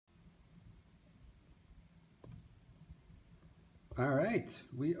All right,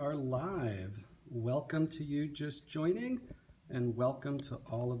 we are live. Welcome to you just joining, and welcome to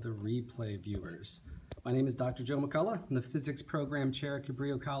all of the replay viewers. My name is Dr. Joe McCullough. I'm the Physics Program Chair at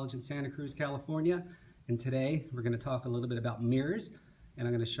Cabrillo College in Santa Cruz, California. And today we're going to talk a little bit about mirrors, and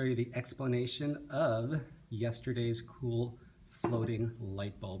I'm going to show you the explanation of yesterday's cool floating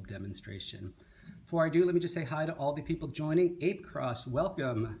light bulb demonstration. Before I do, let me just say hi to all the people joining. Ape Cross,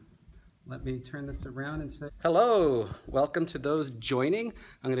 welcome. Let me turn this around and say hello. Welcome to those joining.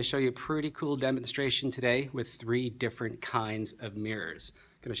 I'm going to show you a pretty cool demonstration today with three different kinds of mirrors.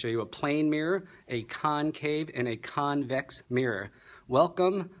 I'm going to show you a plane mirror, a concave, and a convex mirror.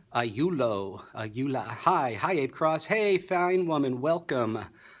 Welcome, Ayulo. Hi, Ape Cross. Hey, fine woman, welcome.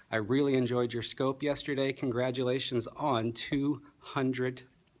 I really enjoyed your scope yesterday. Congratulations on 200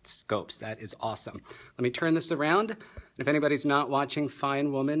 scopes. That is awesome. Let me turn this around. If anybody's not watching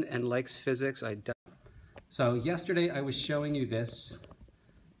Fine Woman and likes physics, So yesterday I was showing you this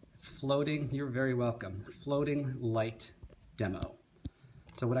floating, you're very welcome, floating light demo.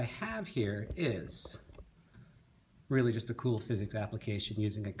 So what I have here is really just a cool physics application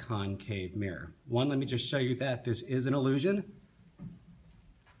using a concave mirror. One, let me just show you that this is an illusion.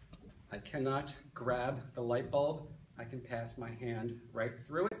 I cannot grab the light bulb. I can pass my hand right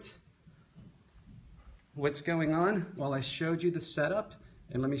through it. What's going on? Well, I showed you the setup,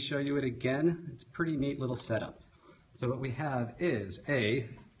 and let me show you it again. It's a pretty neat little setup. So what we have is a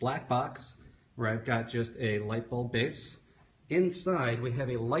black box where I've got just a light bulb base. Inside, we have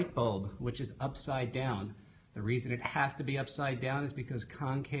a light bulb, which is upside down. The reason it has to be upside down is because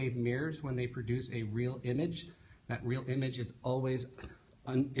concave mirrors, when they produce a real image, that real image is always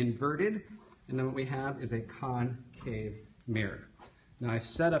inverted. And then what we have is a concave mirror. Now I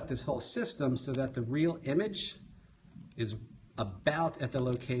set up this whole system so that the real image is about at the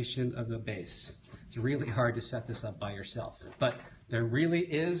location of the base. It's really hard to set this up by yourself, but there really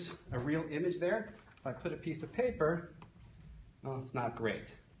is a real image there. If I put a piece of paper, well, it's not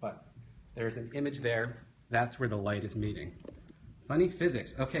great, but there's an image there. That's where the light is meeting. Funny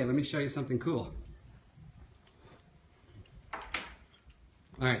physics. Okay, let me show you something cool.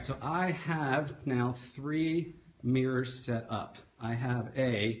 All right, so I have now three mirrors set up. I have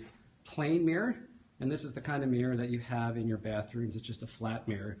a plane mirror, and this is the kind of mirror that you have in your bathrooms. It's just a flat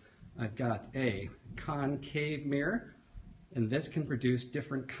mirror. I've got a concave mirror, and this can produce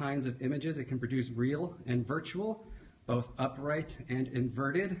different kinds of images. It can produce real and virtual, both upright and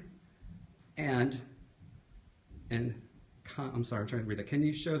inverted, I'm sorry, I'm trying to read that. Can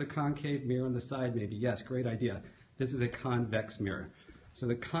you show the concave mirror on the side maybe? Yes, great idea. This is a convex mirror. So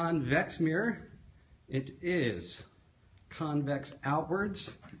the convex mirror, it is convex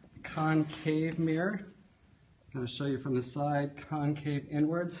outwards, concave mirror. I'm going to show you from the side, concave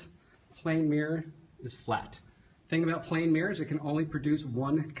inwards. Plane mirror is flat. Thing about plane mirrors, it can only produce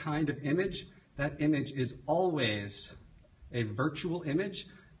one kind of image. That image is always a virtual image.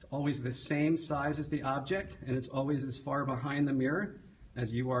 It's always the same size as the object, and it's always as far behind the mirror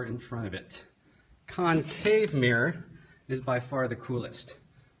as you are in front of it. Concave mirror is by far the coolest.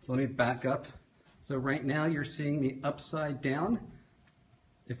 So let me back up. So right now you're seeing me upside down.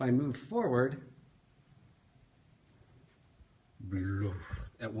 If I move forward,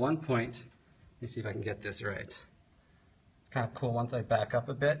 at one point, let me see if I can get this right. It's kind of cool once I back up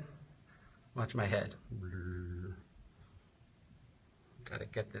a bit. Watch my head. Gotta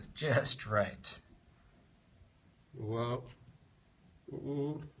get this just right. Whoa.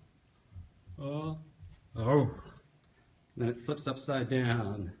 Ooh. Oh. Oh. Then it flips upside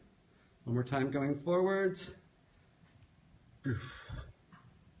down. One more time going forwards. Oof.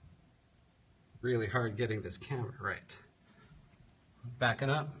 Really hard getting this camera right. Backing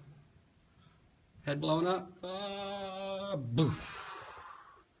up. Head blown up. Boof.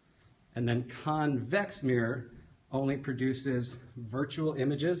 And then convex mirror only produces virtual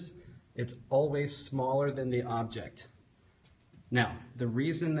images. It's always smaller than the object. Now, the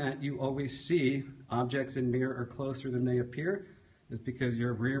reason that you always see objects in mirror are closer than they appear is because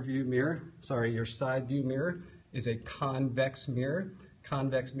your your side view mirror is a convex mirror.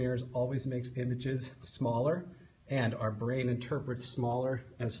 Convex mirrors always makes images smaller, and our brain interprets smaller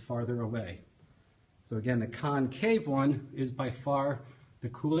as farther away. So again, the concave one is by far the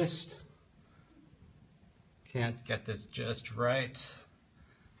coolest. Can't get this just right.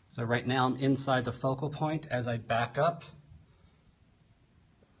 So right now I'm inside the focal point. As I back up,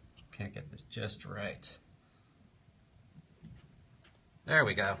 can't get this just right. There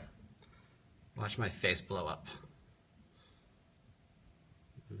we go. Watch my face blow up.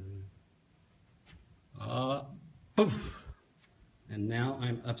 Poof. And now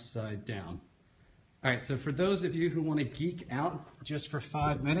I'm upside down. All right, so for those of you who want to geek out just for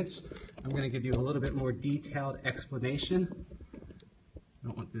 5 minutes, I'm going to give you a little bit more detailed explanation. I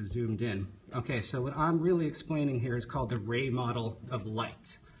don't want this zoomed in. Okay, so what I'm really explaining here is called the ray model of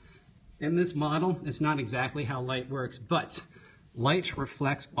light. In this model, it's not exactly how light works, but light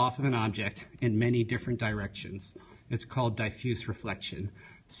reflects off of an object in many different directions. It's called diffuse reflection.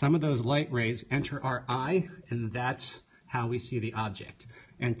 Some of those light rays enter our eye, and that's how we see the object.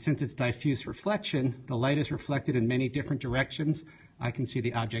 And since it's diffuse reflection, the light is reflected in many different directions. I can see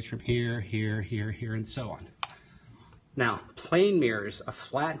the object from here, here, here, here, and so on. Now, plane mirrors, a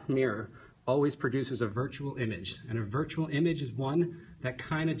flat mirror, always produces a virtual image. And a virtual image is one that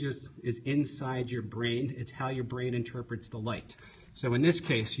kind of just is inside your brain. It's how your brain interprets the light. So in this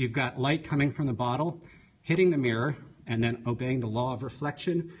case, you've got light coming from the bottle, hitting the mirror, and then obeying the law of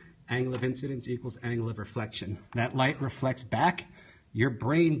reflection. Angle of incidence equals angle of reflection. That light reflects back. Your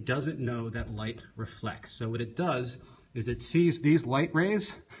brain doesn't know that light reflects. So what it does is it sees these light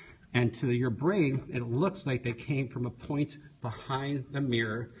rays, and to your brain, it looks like they came from a point behind the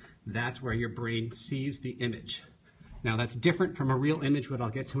mirror. That's where your brain sees the image. Now that's different from a real image, what I'll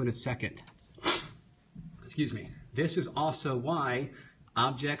get to in a second. Excuse me. This is also why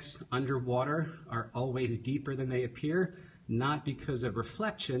objects underwater are always deeper than they appear, not because of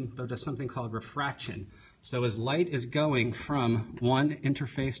reflection, but of something called refraction. So as light is going from one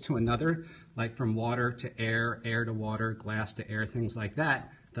interface to another, like from water to air, air to water, glass to air, things like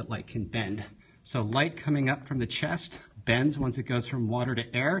that, that light can bend. So light coming up from the chest bends once it goes from water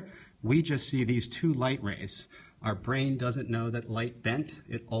to air. We just see these two light rays. Our brain doesn't know that light bent.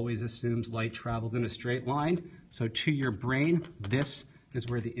 It always assumes light traveled in a straight line. So to your brain, this is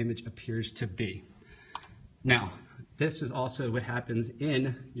where the image appears to be. Now, this is also what happens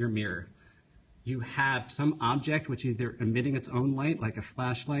in your mirror. You have some object which is either emitting its own light, like a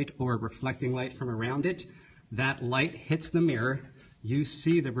flashlight, or reflecting light from around it. That light hits the mirror. You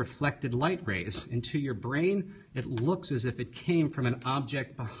see the reflected light rays. And to your brain, it looks as if it came from an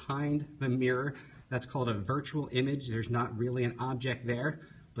object behind the mirror. That's called a virtual image. There's not really an object there,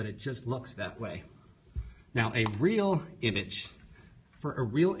 but it just looks that way. Now, a real image. For a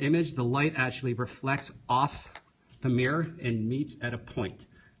real image, the light actually reflects off the mirror and meets at a point.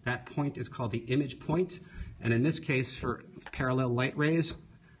 That point is called the image point, and in this case, for parallel light rays,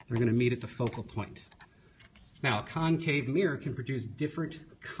 they're going to meet at the focal point. Now, a concave mirror can produce different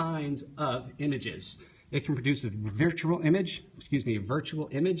kinds of images. It can produce a virtual image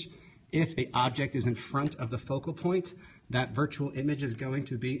if the object is in front of the focal point. That virtual image is going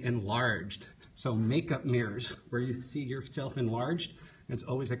to be enlarged. So makeup mirrors, where you see yourself enlarged, it's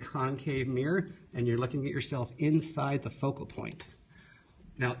always a concave mirror, and you're looking at yourself inside the focal point.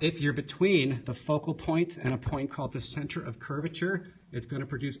 Now, if you're between the focal point and a point called the center of curvature, it's going to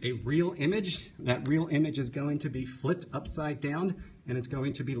produce a real image. That real image is going to be flipped upside down, and it's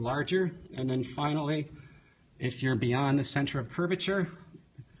going to be larger. And then finally, if you're beyond the center of curvature,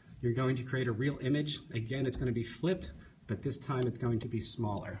 you're going to create a real image. Again, it's going to be flipped, but this time it's going to be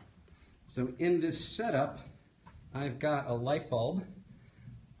smaller. So in this setup, I've got a light bulb.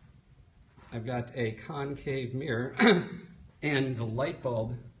 I've got a concave mirror. And the light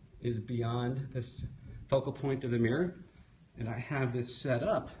bulb is beyond this focal point of the mirror. And I have this set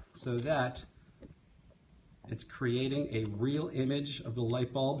up so that it's creating a real image of the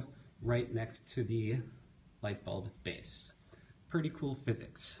light bulb right next to the light bulb base. Pretty cool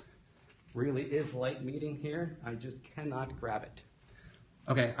physics. Really is light meeting here. I just cannot grab it.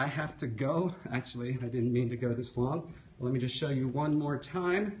 Okay, I have to go. Actually, I didn't mean to go this long. Let me just show you one more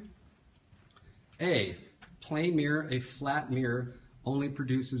time. A plane mirror, a flat mirror, only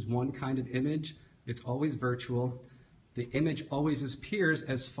produces one kind of image. It's always virtual. The image always appears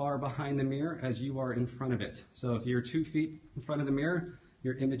as far behind the mirror as you are in front of it. So if you're 2 feet in front of the mirror,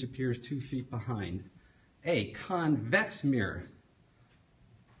 your image appears 2 feet behind. A convex mirror.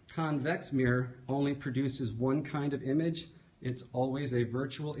 Convex mirror only produces one kind of image. It's always a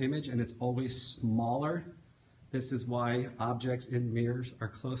virtual image, and it's always smaller. This is why objects in mirrors are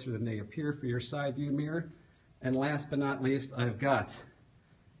closer than they appear for your side view mirror. And last but not least, I've got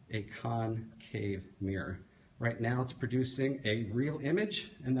a concave mirror. Right now it's producing a real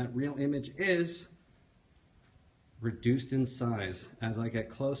image, and that real image is reduced in size. As I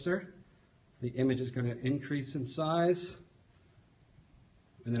get closer, the image is going to increase in size.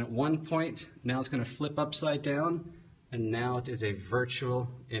 And then at one point, now it's going to flip upside down, and now it is a virtual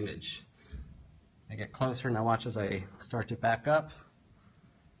image. I get closer, now watch as I start to back up.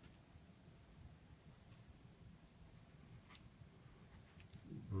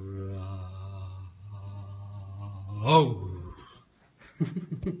 Oh!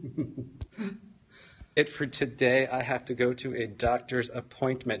 It for today. I have to go to a doctor's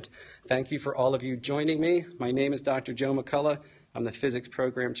appointment. Thank you for all of you joining me. My name is Dr. Joe McCullough. I'm the physics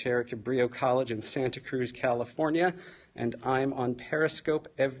program chair at Cabrillo College in Santa Cruz, California, and I'm on Periscope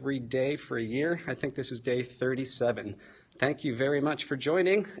every day for a year. I think this is day 37. Thank you very much for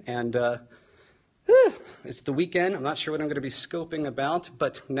joining, and it's the weekend. I'm not sure what I'm going to be scoping about,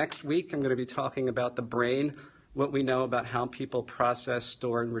 but next week I'm going to be talking about the brain, what we know about how people process,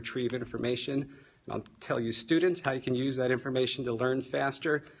 store, and retrieve information. I'll tell you students how you can use that information to learn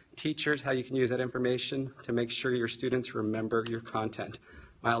faster, teachers how you can use that information to make sure your students remember your content.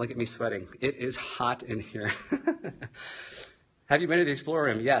 Wow, look at me sweating. It is hot in here. Have you been to the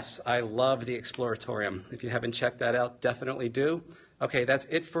Explorium? Yes, I love the Exploratorium. If you haven't checked that out, definitely do. Okay, that's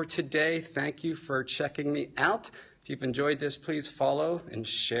it for today. Thank you for checking me out. If you've enjoyed this, please follow and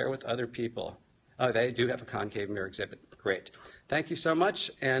share with other people. Oh, they do have a concave mirror exhibit. Great. Thank you so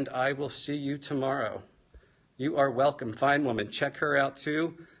much, and I will see you tomorrow. You are welcome. Fine woman. Check her out,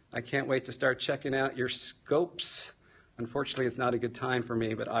 too. I can't wait to start checking out your scopes. Unfortunately, it's not a good time for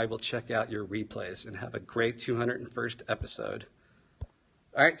me, but I will check out your replays and have a great 201st episode.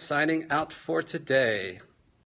 All right, signing out for today.